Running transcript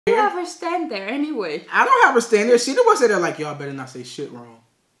You have her stand there anyway. I don't have her stand there. She the one said there like, y'all better not say shit wrong.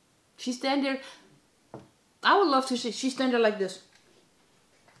 She stand there. I would love to see. She stand there like this.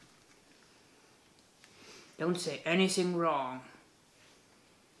 Don't say anything wrong.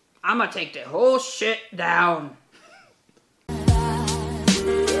 I'ma take the whole shit down.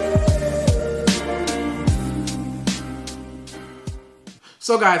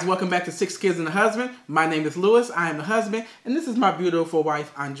 So guys, welcome back to Six Kids and a Husband. My name is Lewis, I am the husband, and this is my beautiful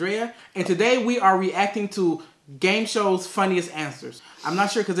wife, Andrea. And today we are reacting to game shows funniest answers. I'm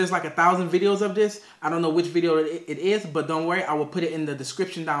not sure because there's like 1,000 videos of this. I don't know which video it is, but don't worry, I will put it in the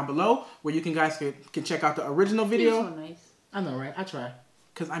description down below where you guys can check out the original video. So nice. I know, right? I try.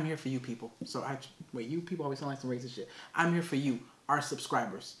 Because I'm here for you people. So wait, you people always sound like some racist shit. I'm here for you, our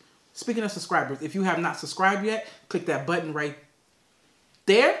subscribers. Speaking of subscribers, if you have not subscribed yet, click that button right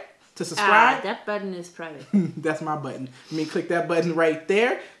there to subscribe. That button is private. That's my button. Click that button right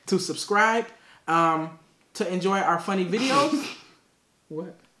there to subscribe, to enjoy our funny videos.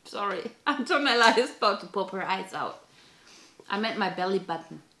 What? Sorry, Antonella is about to pop her eyes out. I meant my belly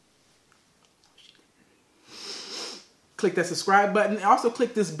button. Click that subscribe button. And also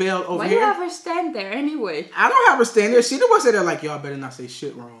click this bell over here. Why do you have her stand there anyway? I don't have her stand there. She the one said there like, y'all better not say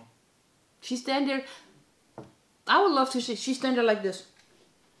shit wrong. She stand there. I would love to see. She stand there like this.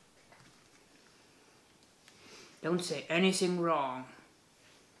 Don't say anything wrong.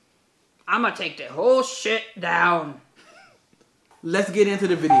 I'ma take the whole shit down. Let's get into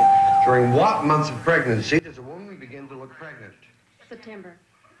the video. During what months of pregnancy does a woman begin to look pregnant? September.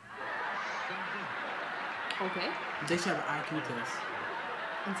 Okay. They should have an IQ test.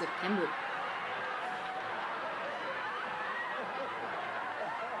 In September.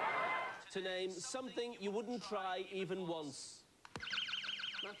 To name something you wouldn't try even once.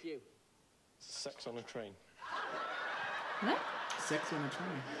 Matthew. Sex on a train. What? Sex on a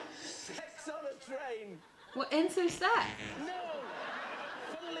train. Sex on a train. What answer is that? No.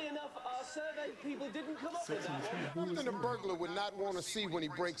 Funnily enough, our survey people didn't come up with that one. Something a burglar would not want to see when he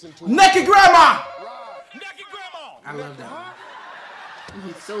breaks into Naked grandma! Naked grandma! I love that one.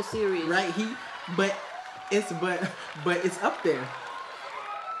 He's so serious. Right? But it's up there.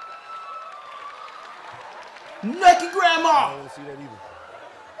 Naked grandma! I don't want to see that either.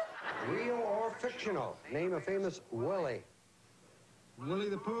 Real or fictional? Name a famous Willie. Willie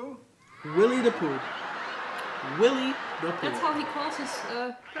the Pooh? Willie the Pooh. Willie the Pooh. That's how he calls his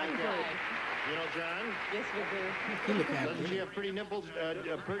play. You know, John? Yes, we do. He look Doesn't happy. she have pretty nipples?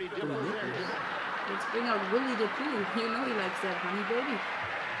 Pretty dimples. Let's bring out Willie the Pooh. You know he likes that, honey baby.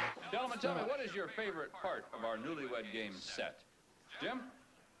 Gentlemen, tell me, what is your favorite part of our newlywed game set? Jim?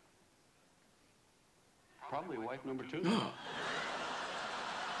 Probably wife number 2.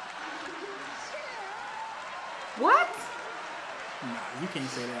 What? Nah, you can't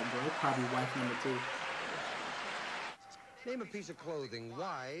say that, bro. Probably wife number 2. Name a piece of clothing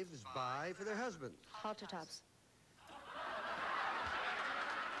wives buy for their husbands. Halter tops.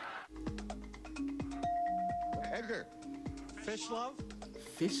 Edgar. Fish love?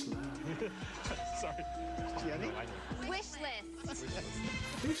 Fish love. Sorry. Jenny? Wish list.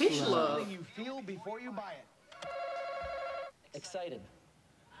 Fish love. You feel before you buy it. Excited.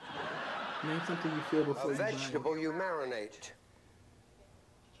 Name something you feel before A you buy it. vegetable you marinate.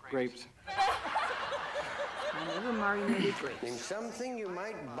 Grapes. I never marinated grapes. Name something you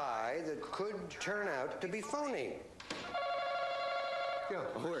might buy that could turn out to be phony. Yeah,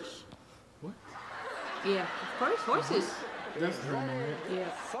 a horse. What? Yeah, of course, horses. That's right. Yeah.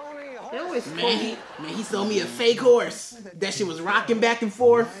 Phony horse. They always Man, he sold me a fake horse. That shit was rocking back and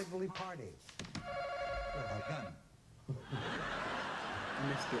forth. Lively party. I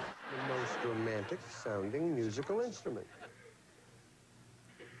missed it. The most romantic sounding musical instrument.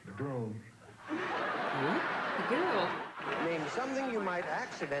 The drone. What? The girl. Name something you might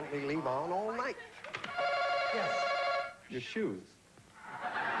accidentally leave on all night. Yes. Your shoes.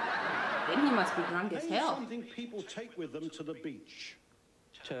 Then he must be drunk as hell. Something people take with them to the beach.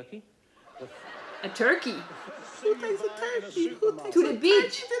 Turkey. A turkey. Who takes a turkey? Who takes To the a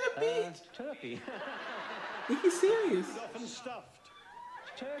beach. turkey to the beach? Turkey. He's serious. Often stuffed.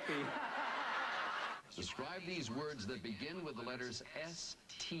 Turkey. Describe these words that begin with the letters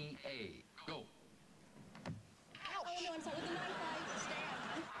S-T-A. Go.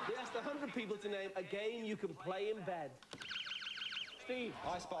 He asked 100 people to name a game you can play in bed. Steve.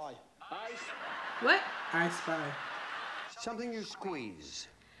 I spy. Ice. What? I Spy. Something you squeeze.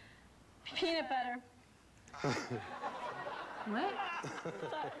 Peanut butter. What?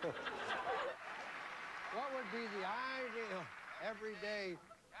 What would be the ideal everyday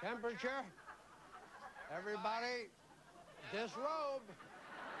temperature? Everybody, disrobe.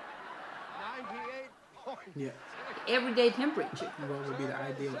 Yeah. Everyday temperature. What would be the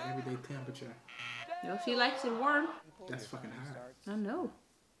ideal everyday temperature? No, she likes it warm. That's fucking hot. I know.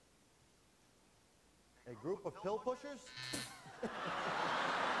 A group of pill pushers?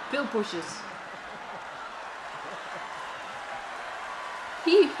 Pill pushes.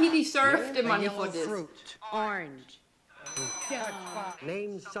 He deserved the money for this. Fruit. Orange.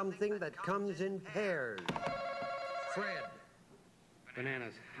 Name something that comes in pairs. Fred.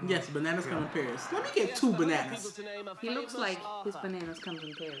 Bananas. Yes, bananas come in pairs. Let me get 2 bananas. He looks like his bananas comes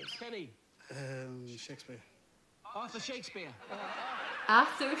in pairs. Kenny. Shakespeare. Arthur Shakespeare.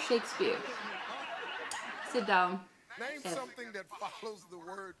 After Shakespeare. Sit down. Name something that follows the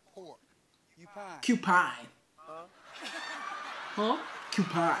word pork. Cupine. Huh?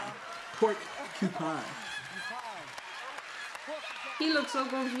 Cupine. Pork cupine. He looks so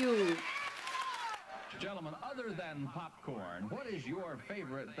confused. Gentlemen, other than popcorn, what is your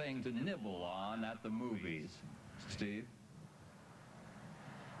favorite thing to nibble on at the movies? Steve?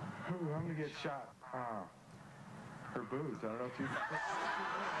 Ooh, I'm gonna get shot. Her boobs. I don't know if you.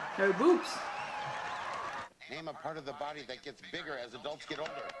 Her boobs. Name a part of the body that gets bigger as adults get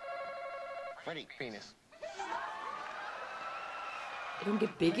older. Freddie, penis. It don't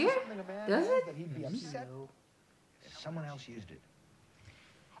get bigger? Does it? That he'd be upset if someone else used it.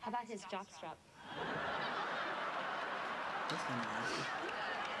 How about his jockstrap? That's kind of nasty.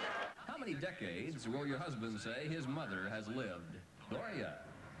 How many decades will your husband say his mother has lived? Gloria?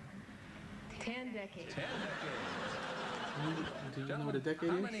 10 decades. 10 decades. Do you know what a decade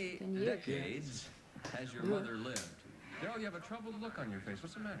How is? many 10 years. decades has your mother lived? Daryl, you have a troubled look on your face.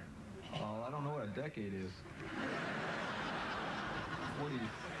 What's the matter? Oh, I don't know what a decade is.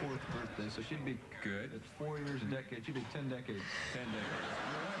 44th birthday, so she'd be Good. It's 4 years a decade. She'd be 10 decades. 10 decades.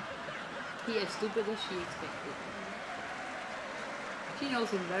 He is stupid as she expected. She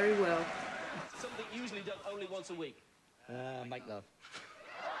knows him very well. Something usually done only once a week. Make love.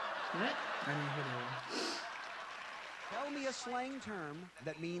 What? I didn't hear that one. Tell me a slang term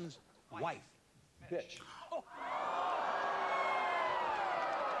that means wife. Bitch. Oh,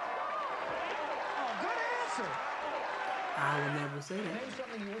 good answer. I would never say that. Name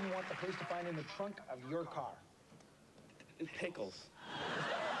something you wouldn't want the police to find in the trunk of your car. Pickles.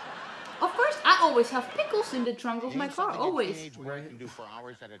 Of course, I always have pickles in the trunk of my car. Always. Teenage boy can do for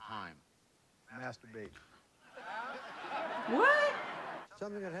hours at a time. Masturbate. What?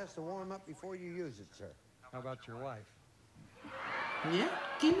 Something that has to warm up before you use it, sir. How about your wife? Yeah?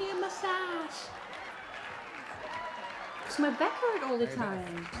 Give me a massage. Cause my back hurt all the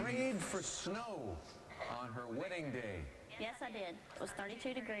time. Prayed for snow on her wedding day. Yes, I did. It was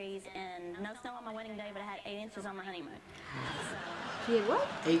 32 degrees and no snow on my wedding day, but I had 8 inches on my honeymoon. She had what?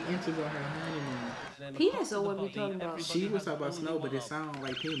 8 inches on her honeymoon. Penis or what we talking about? She was talking about snow, but it sounded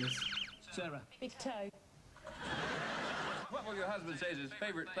like penis. Sarah. Big toe. What will your husband say is his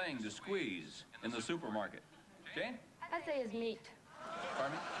favorite thing to squeeze in the supermarket? Jane? I'd say his meat.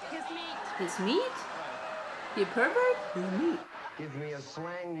 Pardon me? His meat. His meat? You pervert? His meat. Give me a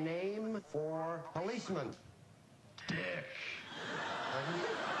slang name for policeman.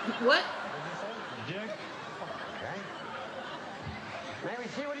 What? Okay. May we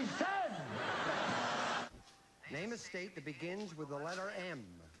see what he said? Name a state that begins with the letter M.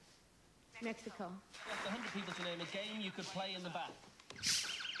 Mexico. Asked 100 people to name a game you could play in the bath.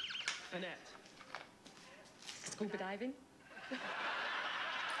 Annette. Scuba diving.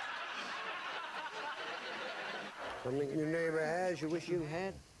 Something your neighbor has you wish you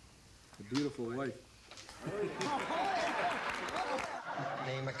had? A beautiful wife.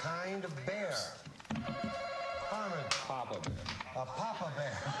 Name a kind of bear. Carmen. Papa bear. A papa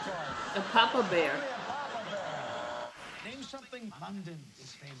bear. A papa bear. Name something London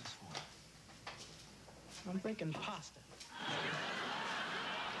is famous for. I'm thinking Pasta.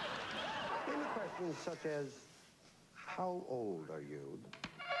 Name a question such as, how old are you?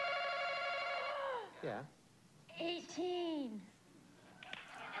 Yeah. 18.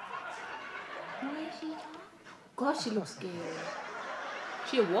 Why is she talking? God, she looks scared.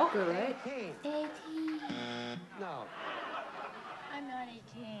 She a walker, right? 18. 18. No. I'm not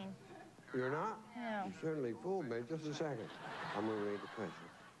 18. You're not? No. You certainly fooled me. Just a second. I'm going to read the question.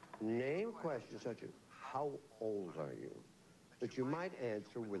 Name a question such as, how old are you? That you might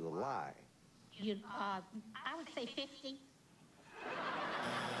answer with a lie. I would say 50.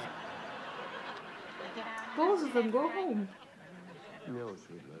 Both of them go home. No,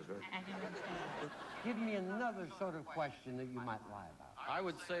 sweet Elizabeth. Give me another sort of question that you might lie about. I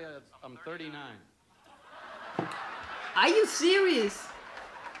would say I'm 39. Are you serious?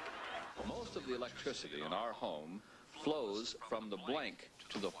 Most of the electricity in our home flows from the blank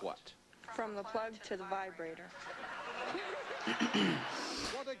to the what? From the plug to the vibrator.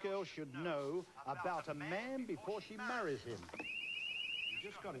 What a girl should know about a man before she marries him. You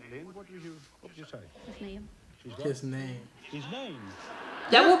just got it, Lynn. What did you say? His name. His name. His name.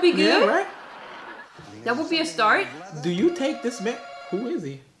 That would be good. Yeah, right? That would be a start. Do you take this man? Who is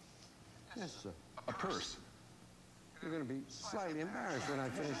he? Yes, sir. A purse. You're going to be slightly embarrassed when I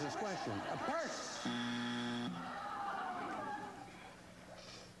finish this question. A purse.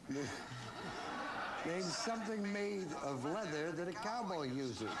 Name something made of leather that a cowboy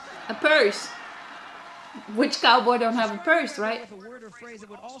uses. A purse. Which cowboy don't have a purse, right? With a word or phrase that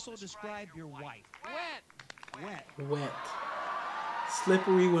would also describe your wife. Wet. Wet. Wet.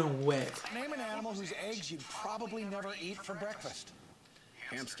 Slippery when wet. Name an animal whose eggs you'd probably never eat for breakfast.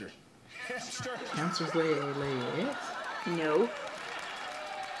 Hamster. Hamster. Hamsters lay eggs? No.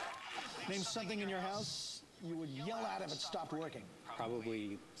 Name something in your house you would yell at if it stopped working.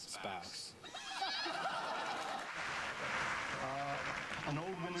 Probably spouse. An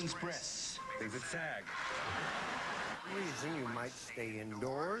old woman's breasts. Things that sag. Reason you might stay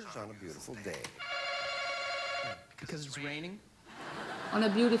indoors on a beautiful day. Because it's raining? On a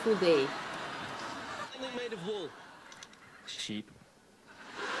beautiful day. Something made of wool. Sheep.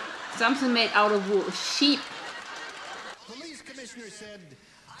 Something made out of wool. Sheep. Police commissioner said,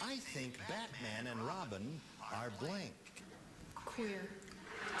 I think Batman and Robin are blank. Queer.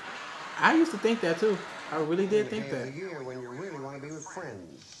 I used to think that too. I really did think Day of that. the year when you really want to be with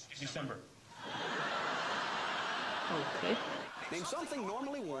friends. December. Okay. Name something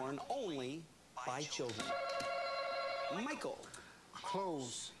normally worn only by children. Michael.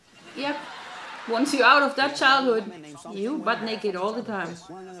 Clothes. Yep. Once you're out of that childhood, you butt naked all the time.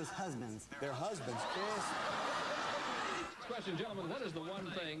 One another's husbands. Their husbands. Question, gentlemen, what is the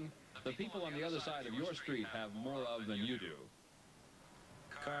one thing the people on the other side of your street have more of than you do?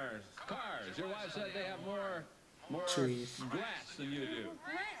 Cars. Cars. Your wife said they have more Trees. grass than you do.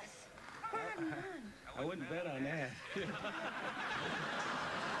 I wouldn't bet on that.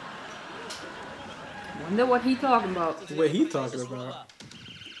 Wonder what he talking about. What he talking about?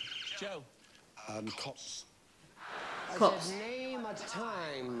 Joe. Cops. Cops. Name a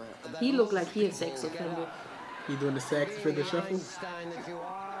time. He looked like he a sex offender. He doing the sax for the shuffle? Einstein that you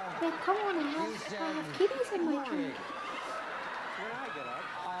are. Hey, come on and have kitties in my drink. When I get up,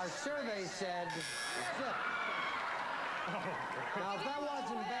 our survey said zip. Now, if that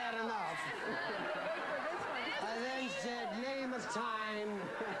wasn't bad enough, I then said, name a time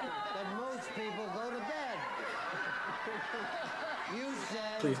that most people go to bed. You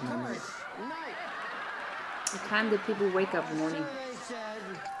said, Please, of no, no. course, night. The time that people wake up in the morning. Survey said,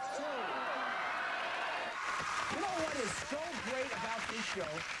 two. You know what is so great about this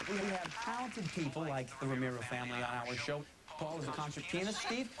show? We have talented people like the Ramiro family on our show. Paul is a concert pianist.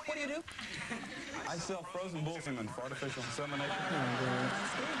 Steve, what do you do? I sell frozen bullsemen for artificial insemination.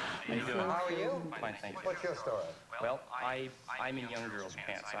 How you doing? How are you? Fine, thank you. What's your story? Well, I'm in young girls'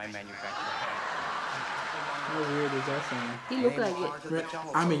 pants. I manufacture How weird is that sound? He looked like it.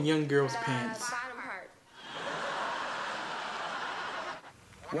 I'm in young girl's pants.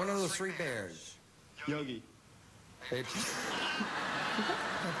 One of the three bears. Yogi.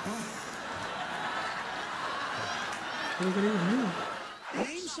 Look at him.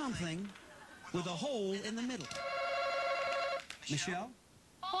 Name something with a hole in the middle. Michelle?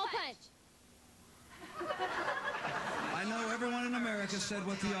 Hole punch. I know everyone in America said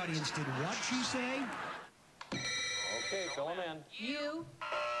what the audience did. What'd she say? Okay, fill them in. You.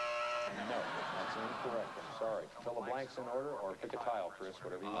 No, that's incorrect. I'm sorry. Fill the blanks in order or pick a tile, Chris,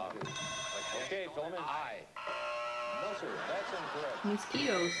 whatever you want to do. Okay, fill them in. I. No, sir, that's incorrect.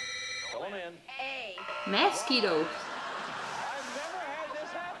 Mosquitoes. Fill them in. A. Mosquitoes. I've never had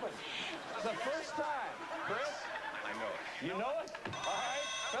this happen. It's the first time. Chris? I know it. You know it? All right,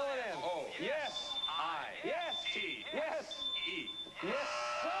 fill it in. Oh. Yes. I. Yes. T. Yes. E. Yes,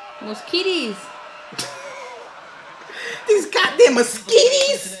 sir. Mosquitoes. These goddamn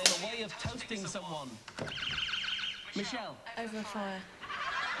mosquitoes! A way of toasting someone. Michelle. Over fire.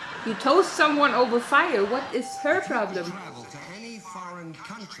 You toast someone over fire. What is her problem? Travel to any foreign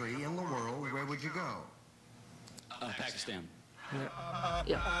country in the world, where would you go? Pakistan.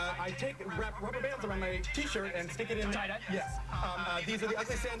 I wrap rubber bands around my t-shirt and stick it in. Tie-dye? Yes. These are the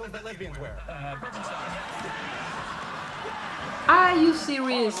ugly sandals that lesbians wear. Are you What was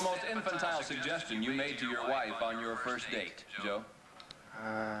serious? the most infantile suggestion you made to your wife on your first date, Joe?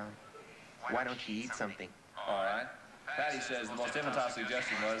 why don't you eat something? All right. Patty says the most infantile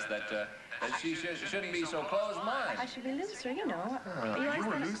suggestion was that she shouldn't be so close-minded. I should be looser, you know. You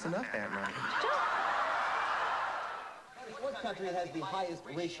were loose enough that night. What country has the highest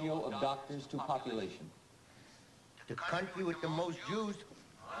ratio of doctors to population? The country with the most Jews.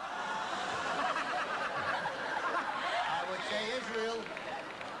 I would say Israel.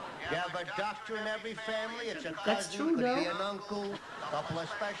 You have a doctor in every family. It's a cousin. That's true, could though. be an uncle, a couple of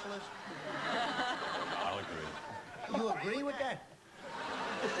specialists. I'll agree. You agree with that?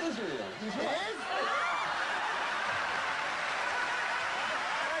 It's Israel. It is?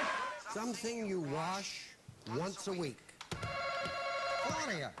 Something you wash once a week.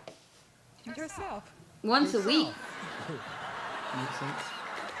 Claudia. Yourself. Once a week. Makes sense.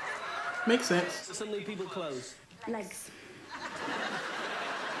 Makes sense. Suddenly people close. Legs.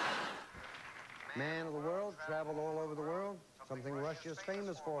 Man of the world, traveled all over the world. Something Russia's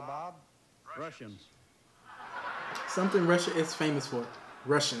famous for, Bob. Russians. Something Russia is famous for.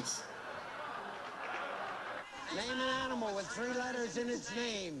 Russians. Name an animal with 3 letters in its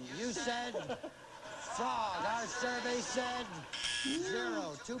name. You said frog. Our survey said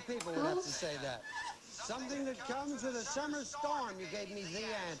 0. 2 people would have to say that. Something that comes with a summer storm. You gave me the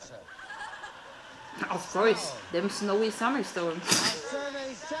answer. Of course, them snowy summer storms. Our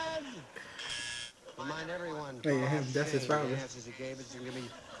survey said... Remind everyone. Hey, him, that's his father. The answers he gave us. Give me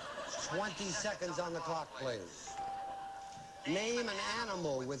 20 seconds on the clock, please. Name an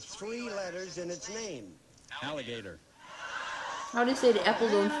animal with 3 letters in its name. Alligator. How do you say the apple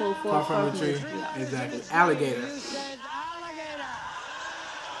don't fall Far from the tree. Yeah. Exactly. Alligator. You said alligator.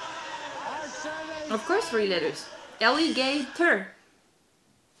 Our survey. Of course, 3 letters. Alligator.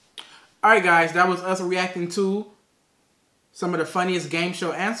 Alright guys, that was us reacting to some of the funniest game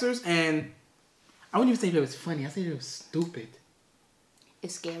show answers, and I wouldn't even say it was funny, I say it was stupid.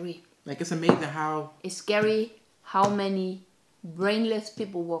 It's scary. Like, it's amazing how... It's scary how many brainless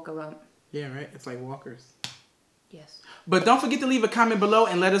people walk around. Yeah, right? It's like walkers. Yes. But don't forget to leave a comment below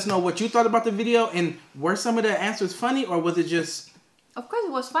and let us know what you thought about the video, and were some of the answers funny, or was it just... Of course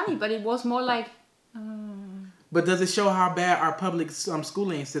it was funny, but it was more like... But does it show how bad our public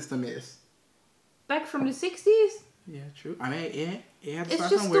schooling system is? Back from the 60s? Yeah, true. I mean, yeah, it had to It's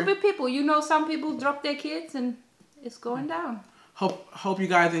start just somewhere. stupid people. You know, some people drop their kids and it's going down. Hope you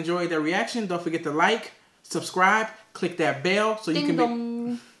guys enjoyed the reaction. Don't forget to like, subscribe, click that bell so you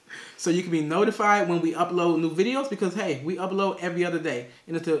can be notified when we upload new videos, because hey, we upload every other day.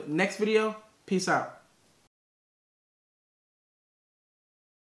 And until next video, peace out.